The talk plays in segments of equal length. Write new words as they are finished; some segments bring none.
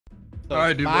So all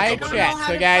right, dude. my chat.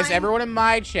 So guys, find- everyone in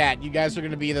my chat, you guys are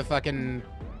gonna be the fucking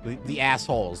the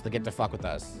assholes that get to fuck with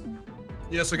us.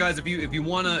 Yeah. So guys, if you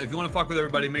wanna fuck with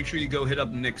everybody, make sure you go hit up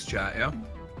Nick's chat. Yeah.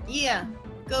 Yeah.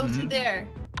 Go to there.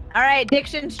 All right,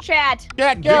 Diction's chat.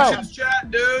 Chat, go. Dixon's chat,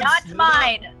 dudes. Not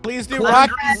mine. Please do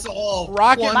Rocket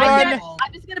Rocket My Run. chat,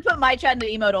 I'm just gonna put my chat into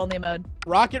emote only mode.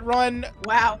 Rocket Run.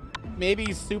 Wow.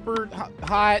 Maybe super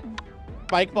hot.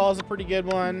 Spike Ball is a pretty good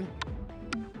one.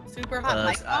 Super hot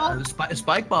mic ball.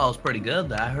 Spike Ball is pretty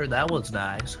good. I heard that one's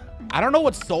nice. I don't know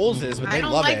what Souls is, but I they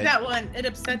don't love like it. that one. It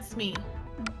upsets me.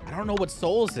 I don't know what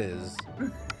Souls is. I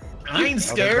ain't Oh, they're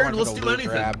scared. going for Let's the do loot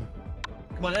anything. grab.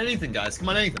 Come on, anything, guys. Come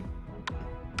on, anything.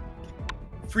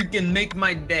 Freaking make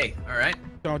my day. All right.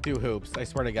 Don't do hoops. I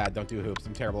swear to God, don't do hoops.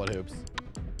 I'm terrible at hoops.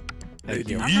 Thank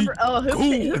you. I remember. Oh,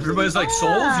 hoops. Everybody's like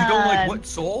souls. You don't like what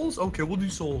souls? Okay, we'll do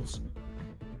souls.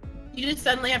 You just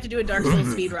suddenly have to do a Dark Souls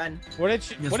speed run. What did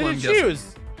you, Guess what what did I'm you guessing.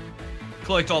 choose?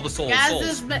 Collect all the souls.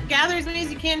 Gather as many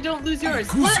as you can. Don't lose yours.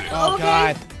 What? Oh Okay.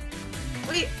 God.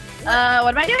 Wait.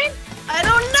 What am I doing? I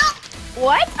don't know.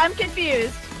 What? I'm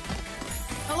confused.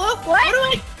 Hello?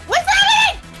 What? What's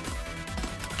happening?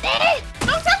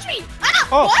 Don't touch me. Ah,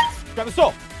 Oh, what? grab the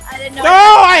soul. I didn't know. No,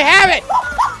 I have it.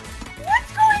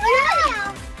 What's going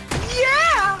on?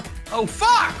 Yeah. Oh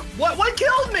fuck! What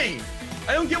killed me?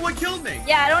 I don't get what killed me.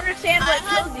 Yeah, I don't understand what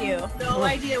I kills you. No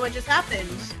idea what just happened.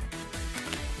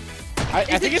 I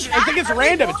think it it's chat? Are we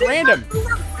random. It's voting random.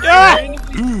 for- Ah!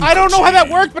 I don't know how that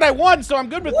worked, but I won, so I'm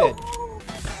good with it.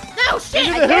 No shit. These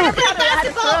are I the can't hoops. remember how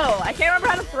to throw. I can't remember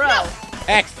how to throw.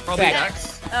 X. Probably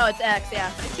X. X. Oh, it's X,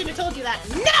 yeah. I should have told you that.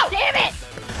 No. Damn it!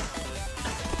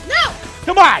 No.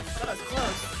 Come on. That was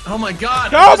close. Oh my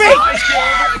god. Kobe! This is high skill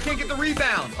over. I can't get the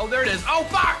rebound. Oh, there it is. Oh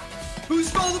fuck! Who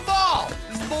stole the ball?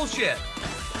 This is bullshit.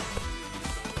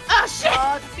 Oh shit.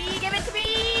 Oh, Speed, give it to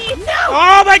me! No.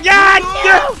 Oh my God.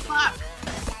 No. Fuck.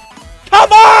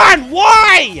 Come on.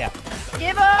 Why?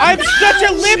 Give him! I'm such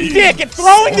a limp dick at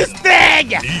throwing this thing.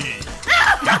 No!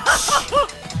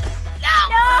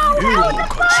 I wanted the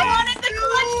clutch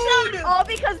shot. All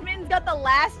because Min's got the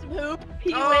last hoop.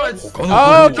 He Oh, wins. it's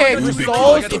Okay, for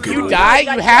souls, if you die,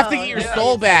 you have to get your Yeah.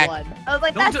 soul back. I was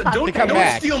like, that's not to come fair.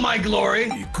 back. steal my glory.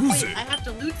 Wait, I have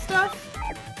to loot stuff?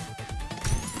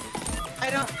 I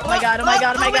don't. Oh my god, oh my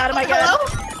god, oh my god, oh my god. Hello?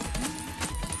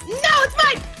 No, it's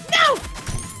mine! No!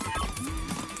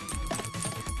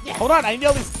 Yes. Hold on, I need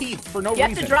all these teeth for no You have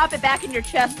reason. to drop it back in your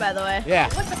chest, by the way. Yeah.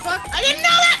 What the fuck? I didn't know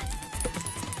that!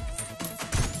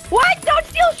 What? Don't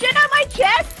steal shit out of my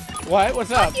chest! What?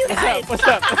 What's up? you What's guys. up? What's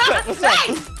up? What's up? What's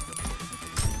up?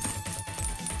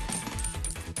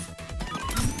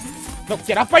 No,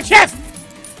 get off my chest!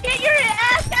 Get your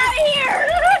ass out of here!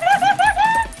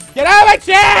 Get out of my chest!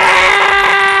 Get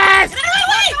out of my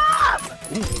way!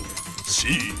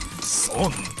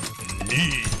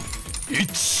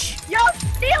 Y'all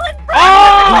stealing from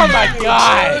Oh me! my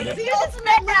God! You just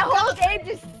spent that whole game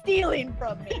just stealing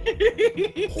from me.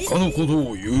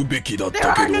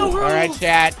 There are no rules! Alright,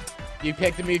 chat. You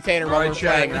picked the mutator while we're Alright,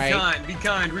 chat. playing, right? Be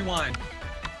kind. Rewind.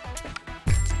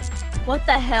 What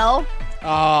the hell?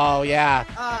 Oh, yeah.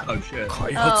 Oh shit.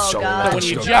 Oh So god. when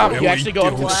you jump, you actually go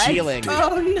up to the What? ceiling.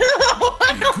 Oh no!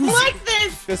 I don't like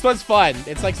this! This one's fun.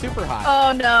 It's like super hot.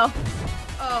 Oh no.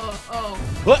 Oh.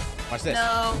 Look! Watch this.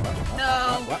 No.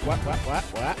 No. What?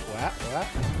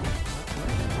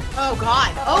 Oh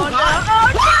god. Oh,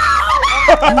 God.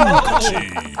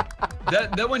 no.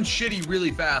 That went shitty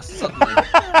really fast suddenly.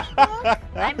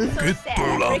 I'm so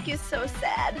sad. Rick is so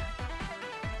sad.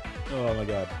 Oh my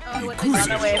God. Oh, what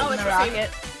Run away oh, from it's the rocket.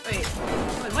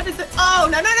 Wait, what is it? Oh,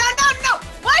 no.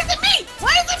 Why is it me?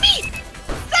 Why is it me?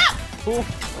 Stop! Ooh.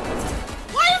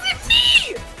 Why is it me?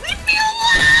 Leave me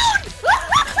alone!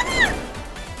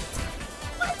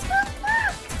 What the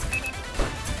fuck?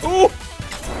 Ooh!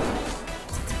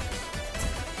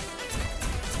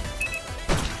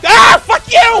 Ah! Fuck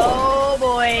you! Oh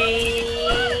boy.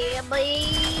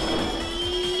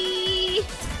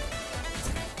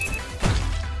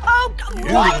 Oh,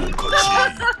 what?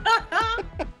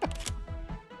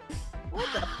 What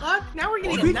the fuck? Now we're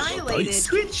getting annihilated.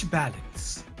 Switch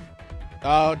balance.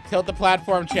 Oh, tilt the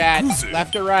platform, chat.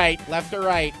 Left or right? Left or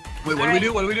right? Wait, what do we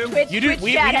do? What do we do? Twitch, You do- Twitch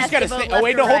we chat just has gotta to stay- vote oh,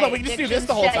 wait, left no, or hold on, right. we can just do Diction's this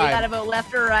the whole chat, time. You gotta vote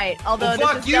left or right. Although Well, this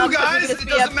fuck is you dumb 'cause guys. we just It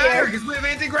be up doesn't matter here. because we have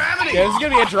anti-gravity. Yeah, this is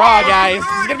gonna be a draw, guys.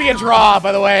 This is gonna be a draw,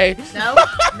 by the way. No.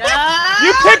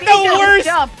 You picked the worst.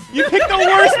 Jump. You picked the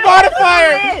worst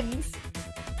modifier. Wins.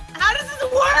 How does this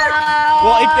work?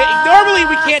 Well, normally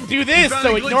we can't do this, found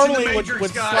so a it glitch in normally the would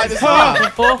Matrix, slide guys. this off.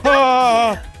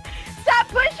 Stop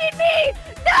pushing me!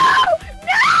 No! No!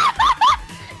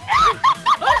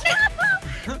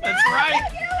 That's right.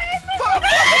 Get away from me!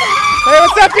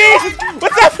 up, Peach?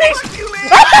 What's up, Peach?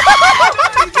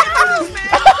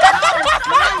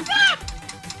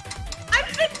 I'm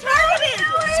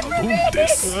determined.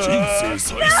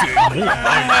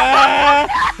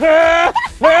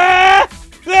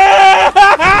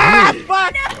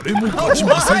 Fuck!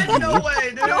 No way,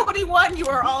 dude. Nobody won. You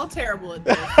are all terrible at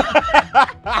this.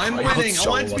 I'm winning. I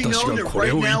want it to be known that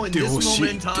right now, in this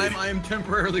moment in time, I am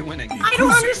temporarily winning. I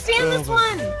don't understand this one.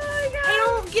 I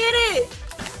don't get it.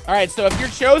 All right, so if you're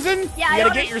chosen, Yeah, you I gotta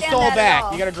don't get your understand soul that at back.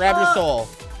 all. You gotta grab your soul.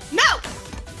 No.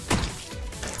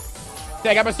 See,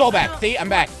 I got my soul back. See, I'm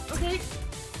back. Okay.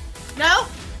 No.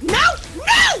 No.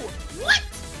 No. What?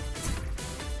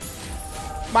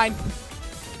 Mine.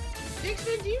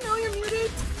 Dixon, do you know you're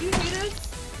muted? Do you mute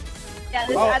us? Yeah,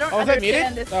 this, Oh, I don't was I muted?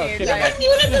 understand this Oh, game. shit, You've been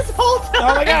muted this whole time.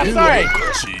 Oh my god, I'm sorry.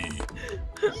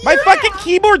 My fucking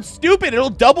keyboard's stupid. It'll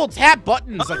double tap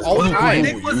buttons like all the time.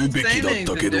 Nick wasn't saying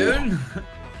anything, dude.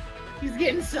 He's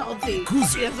getting salty. He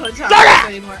Kuze. doesn't want to talk to us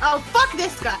anymore. Oh, fuck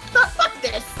this guy. Fuck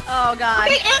this. Oh god.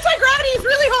 Okay, anti-gravity is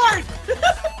really hard.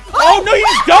 Oh no, you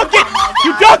just dunk it!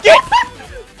 You dunk it!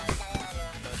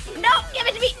 No, give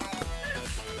it to me.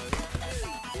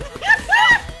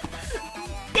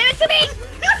 Give it to me.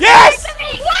 Yes! Give it to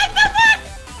me. What the fuck?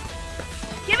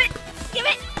 Give it. Give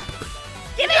it.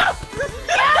 Give it. No,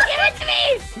 give it to me.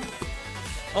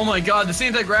 Oh my god, this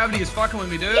anti-gravity is fucking with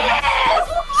me, dude. Yes.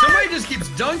 Somebody just keeps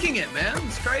dunking it, man.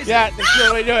 It's crazy. Yeah, that's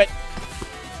the way to do it.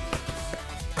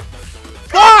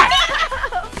 Fuck!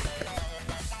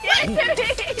 Give it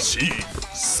to me.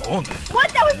 What?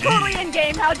 That was totally in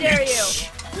game. How dare you?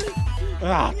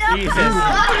 Oh, No. Jesus.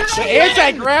 The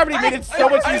anti-gravity made it so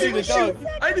much easier to dunk.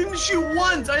 I didn't shoot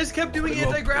once. I just kept doing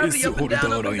anti-gravity up and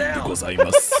down, up and down. I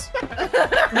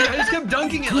just kept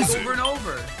dunking it like over and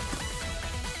over.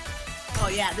 Oh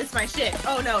yeah, this is my shit.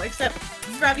 Oh no, except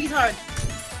gravity's hard.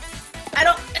 I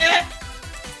don't.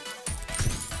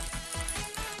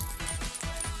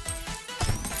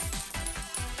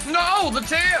 No, the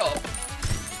tail.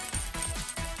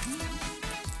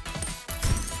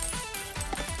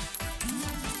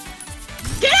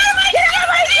 Get out of my! Get out of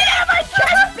my! Get out of my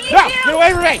chest! Beat No, get you!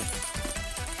 away from me!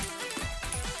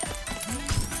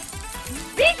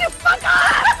 Beat you! Fuck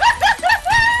off!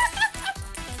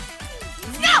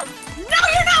 No! No,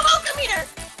 you're not welcome here!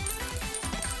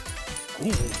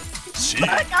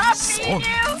 Fuck off, beat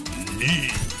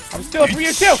you! I'm still for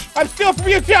you too! I'm still for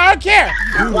you too! I don't care!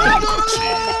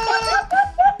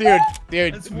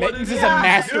 Dude, That's what Mittens it is a is,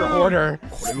 master dude. hoarder.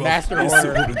 Master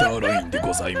hoarder.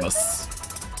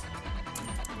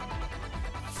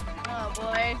 Oh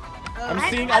boy. I'm I-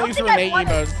 seeing I all don't these think I've Renee won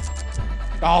emotes.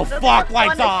 Oh I don't think fuck, I've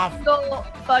lights won a off! single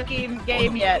fucking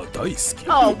game yet. Oh, Oh, this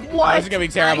what? is gonna be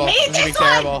terrible. I This hate is gonna be this one.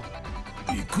 terrible.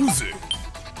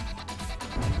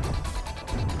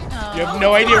 Oh. You have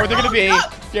no idea where they're gonna be.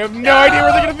 You have no idea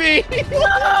where they're gonna be.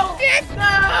 No!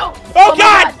 No! Oh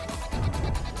god!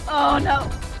 Oh no.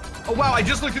 Oh wow, I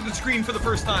just looked at the screen for the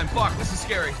first time. Fuck, this is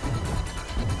scary.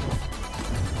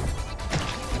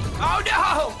 Oh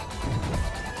no!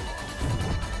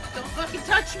 Don't fucking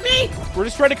touch me! We're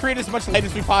just trying to create as much light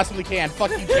as we possibly can. Fuck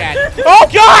you, Chad. Oh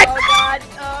god! Oh god.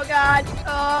 Oh god.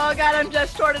 Oh god, I'm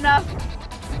just short enough.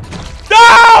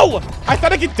 No! I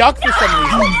thought I could duck for some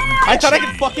reason. I thought I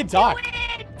could fucking duck. Did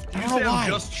you don't know say why.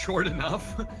 I'm just short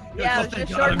enough? Yeah, I was Thank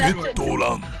just God short I'm enough doing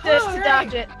to, just to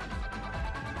dodge it.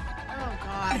 Oh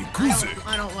god.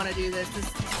 I don't want to do this.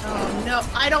 Oh no.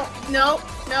 I don't. No.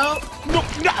 No. No,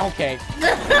 no, okay. No,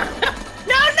 no,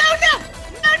 no!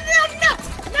 No, no, no!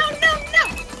 No, no, no!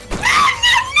 No,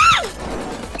 no, no!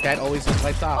 That always just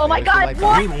lights off. Oh my It god, always lights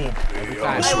off what? every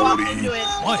time. I walked into it.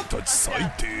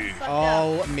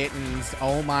 Oh, Mittens.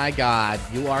 Oh my god.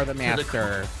 You are the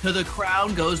master. To the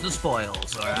crown goes the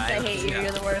spoils, I alright? hate you,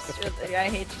 you're the worst. I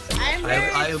hate you so much. I'm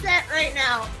very I- upset right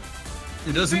now.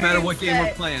 It doesn't Very matter what game we're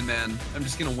upset. playing, man. I'm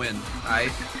just gonna win,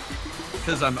 alright?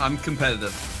 Because I'm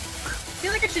competitive. I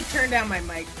feel like I should turn down my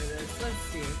mic for this. Let's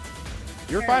see.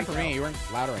 You were There fine we for go. me. You weren't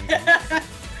loud or anything.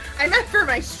 I meant for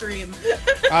my stream.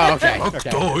 Oh, okay. Okay.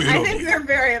 I think they're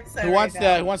very upset. Who wants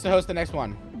right to host the next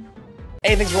one?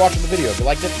 Hey, thanks for watching the video. If you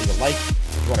liked it, leave a like.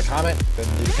 If you want to comment, then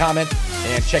leave a comment.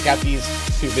 And check out these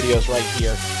two videos right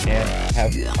here. And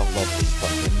have a lovely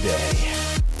fucking day.